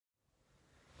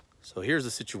So here's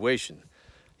the situation.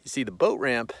 You see the boat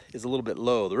ramp is a little bit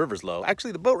low, the river's low.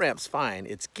 Actually the boat ramp's fine.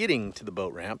 It's getting to the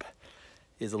boat ramp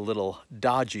is a little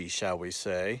dodgy, shall we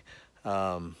say.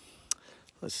 Let's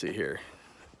see here.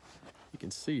 You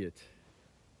can see it.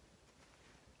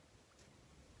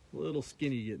 A little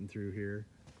skinny getting through here.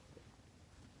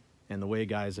 And the way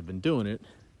guys have been doing it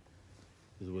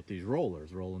is with these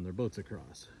rollers, rolling their boats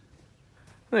across.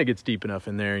 And it gets deep enough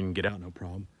in there and you can get out no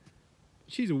problem.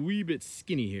 She's a wee bit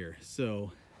skinny here,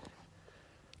 so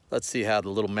let's see how the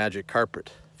little magic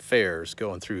carpet fares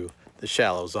going through the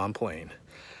shallows on plane.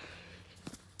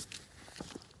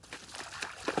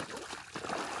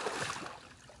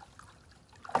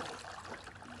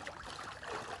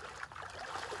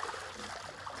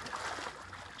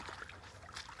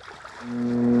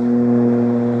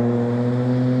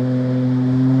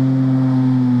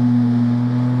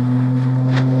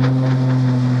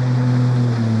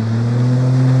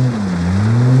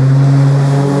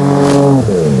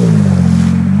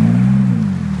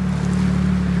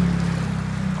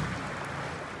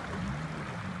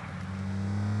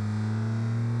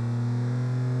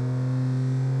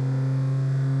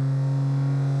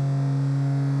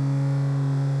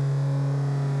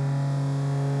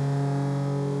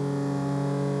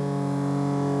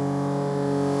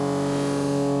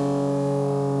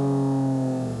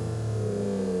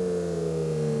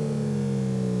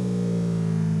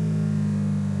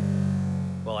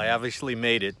 Obviously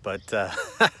made it, but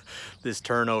this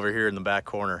turn over here in the back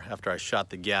corner after I shot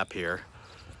the gap here,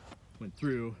 went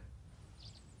through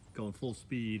going full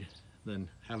speed, then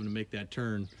having to make that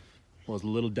turn was a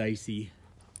little dicey,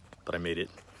 but I made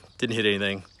it. Didn't hit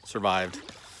anything, survived.